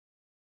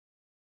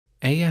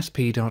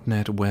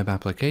ASP.NET Web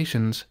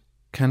applications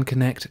can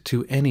connect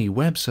to any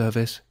web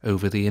service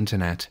over the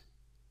Internet.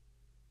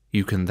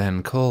 You can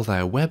then call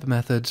their web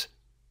methods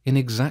in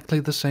exactly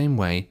the same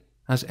way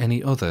as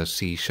any other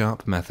C#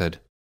 method.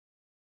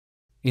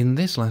 In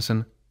this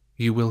lesson,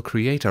 you will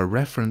create a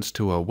reference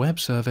to a web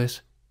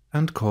service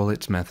and call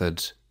its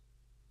methods.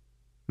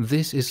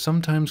 This is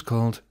sometimes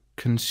called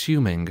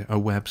consuming a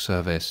web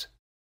service.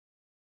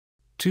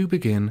 To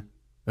begin,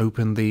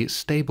 open the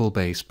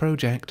StableBase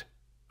project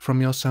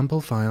from your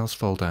sample files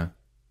folder.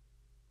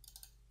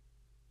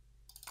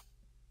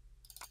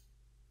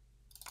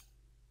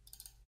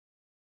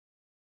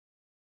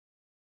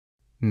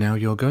 Now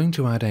you're going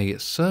to add a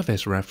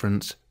service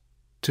reference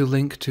to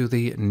link to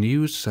the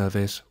News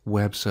Service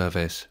web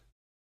service.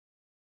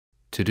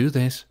 To do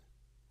this,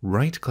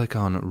 right-click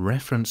on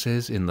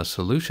References in the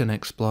Solution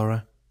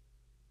Explorer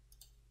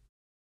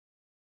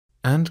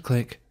and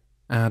click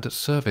Add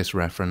Service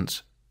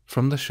Reference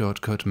from the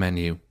shortcut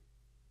menu.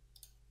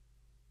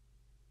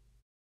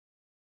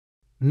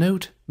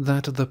 Note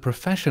that the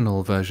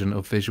professional version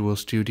of Visual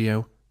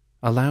Studio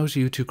allows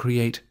you to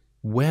create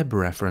web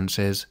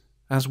references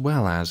as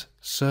well as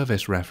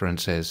service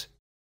references.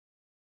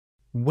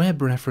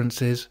 Web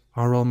references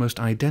are almost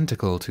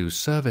identical to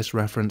service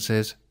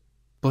references,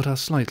 but are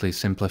slightly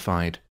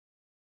simplified.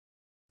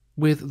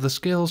 With the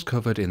skills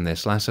covered in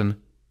this lesson,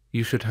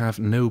 you should have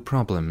no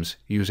problems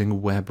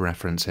using web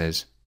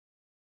references.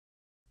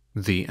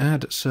 The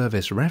Add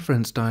Service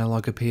Reference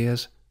dialog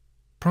appears,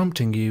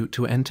 prompting you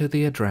to enter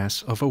the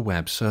address of a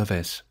web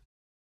service.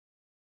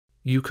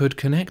 You could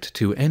connect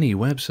to any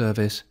web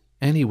service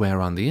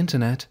anywhere on the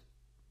Internet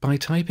by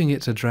typing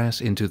its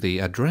address into the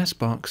address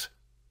box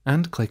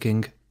and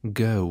clicking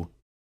Go.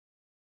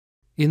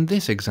 In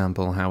this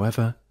example,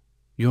 however,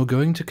 you're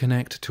going to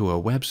connect to a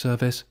web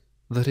service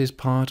that is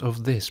part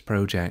of this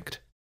project.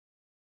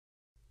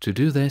 To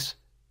do this,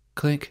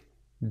 click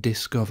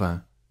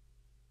Discover.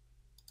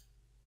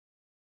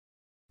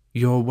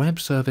 Your web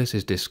service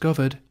is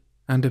discovered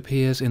and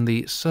appears in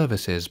the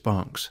Services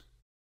box.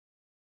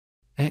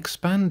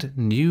 Expand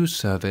News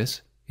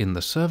Service in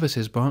the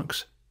Services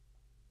box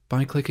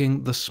by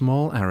clicking the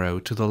small arrow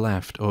to the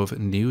left of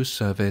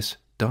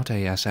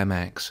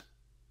newsservice.asmx.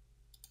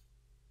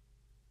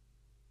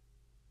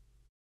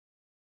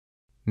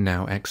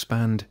 Now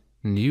expand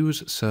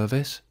News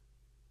Service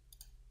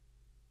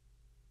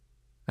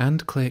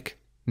and click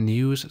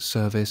News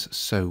Service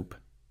SOAP.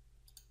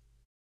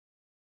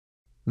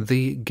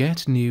 The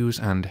Get News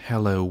and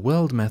Hello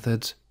World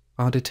methods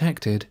are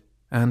detected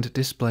and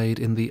displayed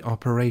in the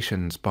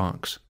Operations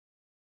box.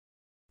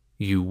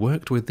 You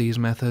worked with these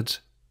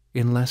methods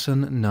in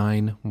Lesson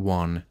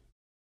 9.1.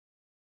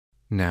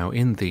 Now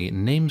in the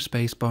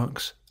Namespace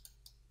box,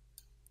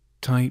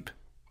 type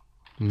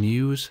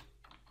News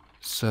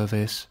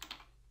Service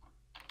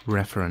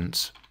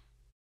Reference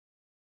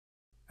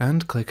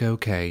and click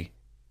OK.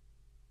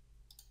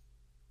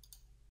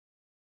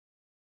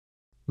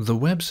 The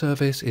web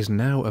service is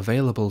now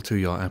available to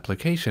your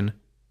application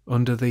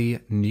under the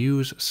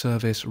News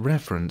Service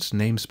Reference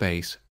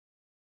namespace.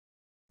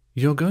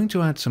 You're going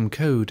to add some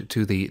code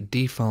to the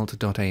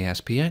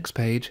default.aspx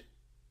page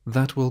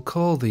that will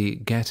call the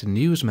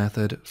getNews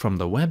method from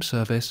the web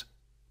service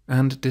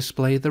and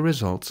display the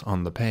results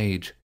on the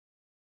page.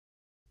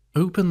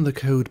 Open the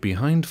code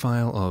behind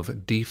file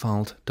of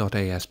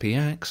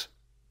default.aspx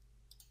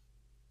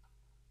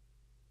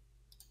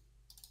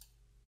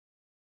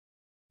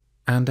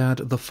and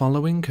add the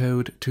following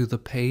code to the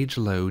page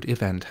load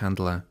event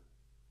handler.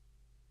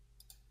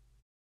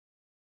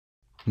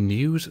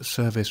 News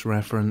service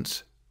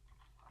reference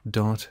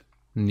dot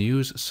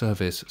news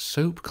service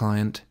soap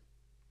client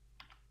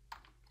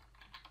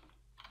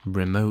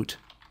remote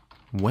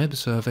web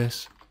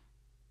service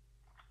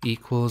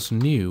equals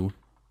new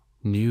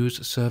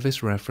news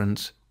service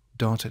reference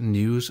dot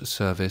news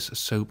service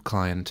soap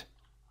client.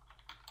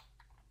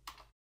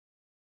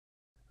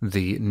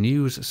 The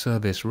News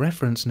Service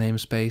Reference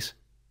namespace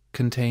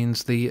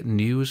contains the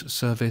News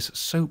Service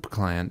Soap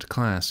Client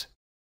class.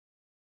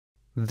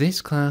 This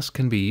class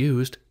can be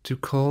used to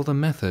call the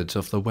methods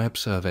of the web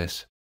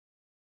service.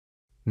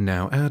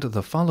 Now add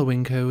the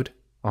following code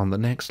on the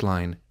next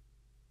line.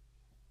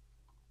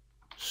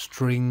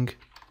 String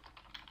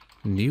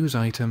news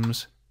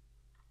items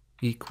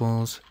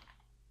equals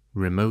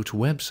remote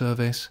web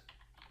service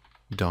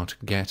dot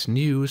get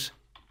news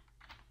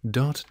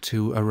dot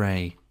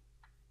toArray.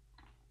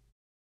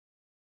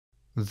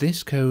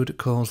 This code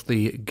calls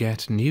the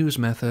getNews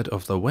method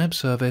of the web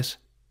service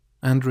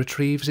and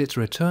retrieves its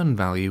return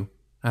value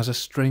as a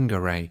string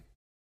array.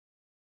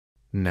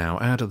 Now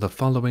add the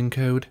following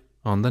code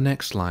on the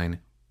next line.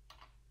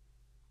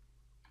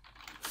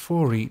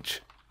 For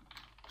each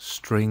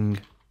string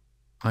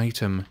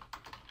item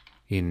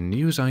in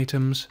news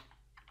items,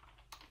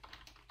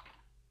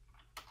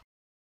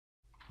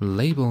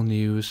 label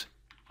news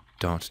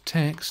dot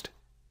text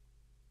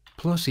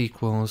plus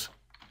equals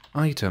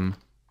item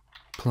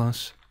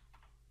plus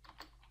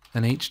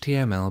an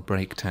HTML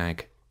break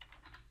tag.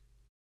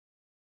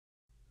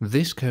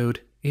 This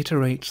code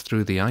iterates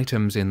through the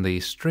items in the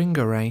string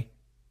array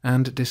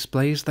and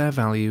displays their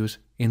values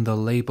in the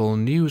Label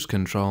News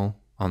control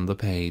on the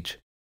page.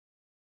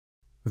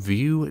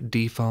 View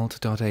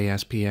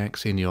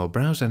default.aspx in your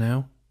browser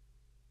now,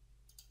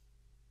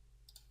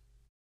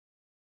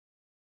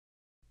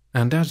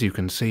 and as you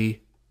can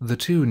see, the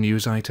two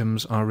news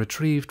items are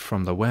retrieved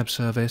from the web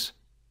service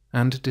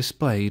and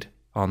displayed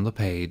on the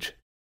page.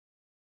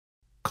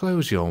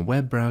 Close your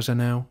web browser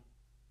now,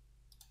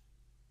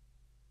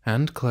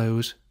 and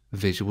close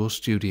Visual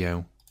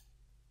Studio.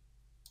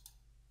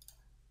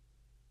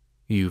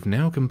 You've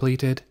now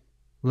completed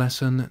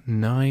Lesson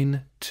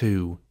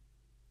 9.2.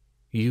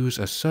 Use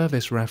a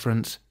service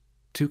reference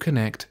to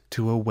connect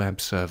to a web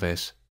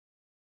service.